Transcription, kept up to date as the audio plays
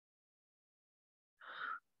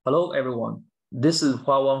Hello, everyone. This is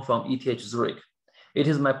Wang from ETH Zurich. It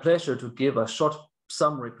is my pleasure to give a short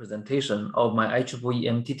summary presentation of my IEEE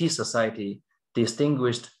MTT Society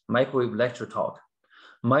Distinguished Microwave Lecture Talk.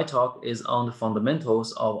 My talk is on the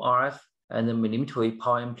fundamentals of RF and millimeter wave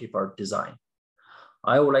power amplifier design.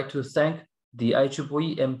 I would like to thank the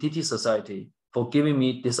IEEE MTT Society for giving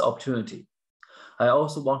me this opportunity. I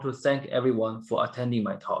also want to thank everyone for attending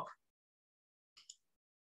my talk.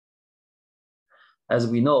 As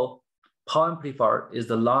we know, power amplifier is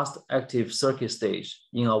the last active circuit stage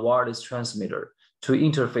in a wireless transmitter to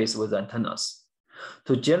interface with antennas.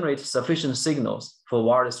 To generate sufficient signals for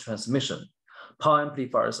wireless transmission, power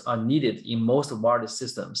amplifiers are needed in most wireless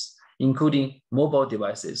systems, including mobile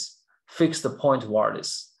devices, fixed point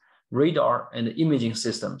wireless, radar and imaging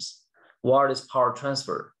systems, wireless power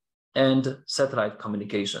transfer, and satellite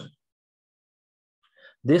communication.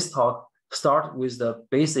 This talk starts with the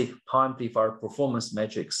basic power amplifier performance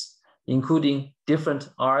metrics, including different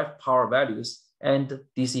RF power values and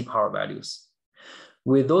DC power values.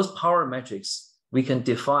 With those power metrics, we can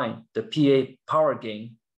define the PA power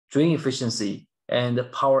gain, drain efficiency, and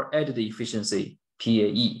power added efficiency,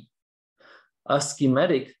 PAE. A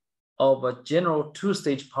schematic of a general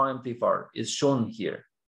two-stage power amplifier is shown here.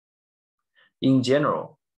 In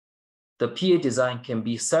general, the PA design can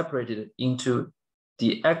be separated into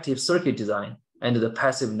the active circuit design and the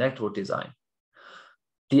passive network design.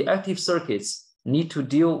 The active circuits need to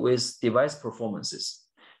deal with device performances,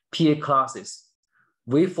 PA classes,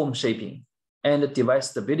 waveform shaping, and device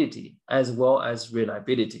stability, as well as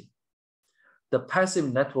reliability. The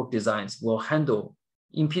passive network designs will handle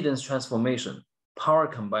impedance transformation, power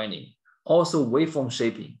combining, also waveform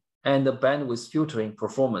shaping, and the bandwidth filtering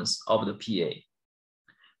performance of the PA.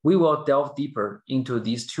 We will delve deeper into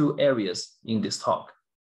these two areas in this talk.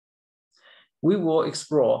 We will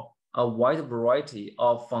explore a wide variety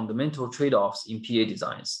of fundamental trade-offs in PA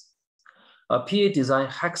designs. A PA design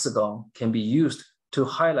hexagon can be used to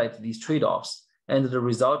highlight these trade-offs and the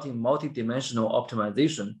resulting multidimensional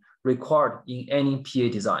optimization required in any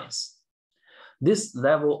PA designs. This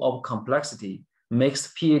level of complexity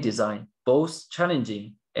makes PA design both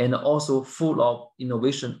challenging and also full of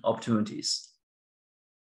innovation opportunities.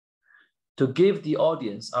 To give the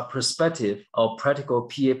audience a perspective of practical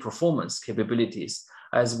PA performance capabilities,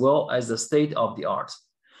 as well as the state of the art,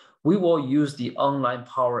 we will use the online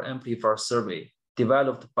power amplifier survey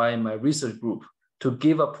developed by my research group to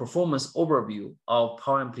give a performance overview of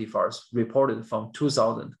power amplifiers reported from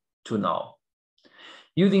 2000 to now.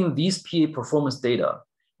 Using these PA performance data,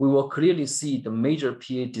 we will clearly see the major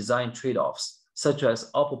PA design trade-offs, such as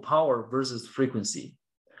output power versus frequency,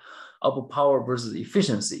 output power versus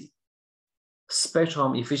efficiency,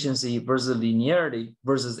 spectrum efficiency versus linearity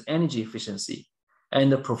versus energy efficiency,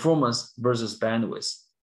 and the performance versus bandwidth.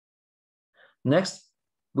 Next,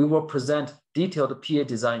 we will present detailed PA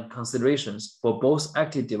design considerations for both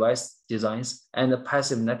active device designs and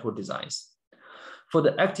passive network designs. For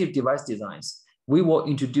the active device designs, we will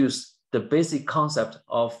introduce the basic concept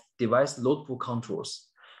of device load pull controls,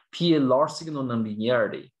 PA large signal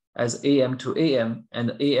nonlinearity as AM to AM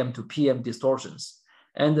and AM to PM distortions,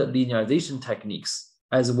 and linearization techniques,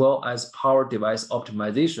 as well as power device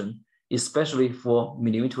optimization, especially for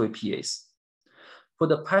millimeter wave PAs. For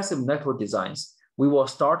the passive network designs, we will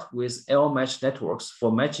start with L-match networks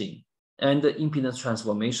for matching and impedance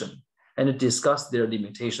transformation and discuss their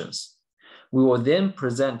limitations. We will then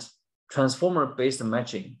present transformer-based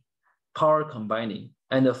matching, power combining,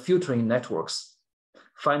 and filtering networks.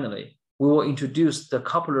 Finally, we will introduce the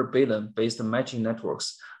coupler-balun-based matching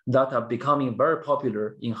networks that are becoming very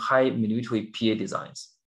popular in high millimeter wave PA designs.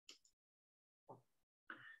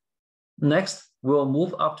 Next, we'll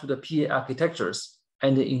move up to the PA architectures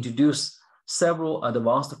and introduce several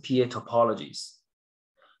advanced PA topologies.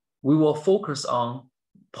 We will focus on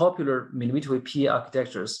popular millimeter wave PA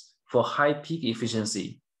architectures for high peak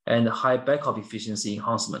efficiency and high backup efficiency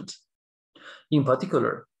enhancement. In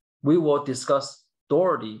particular, we will discuss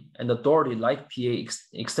Doherty and the Doherty-like PA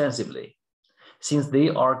extensively, since they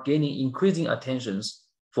are gaining increasing attention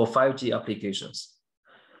for 5G applications.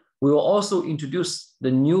 We will also introduce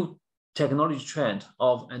the new technology trend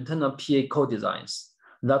of antenna PA co-designs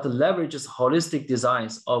that leverages holistic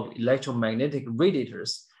designs of electromagnetic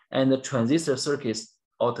radiators and the transistor circuits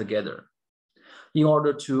altogether in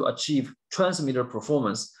order to achieve transmitter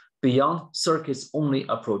performance beyond circuits-only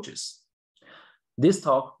approaches. This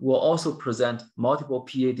talk will also present multiple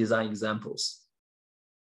PA design examples.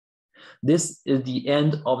 This is the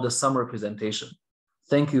end of the summary presentation.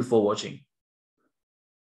 Thank you for watching.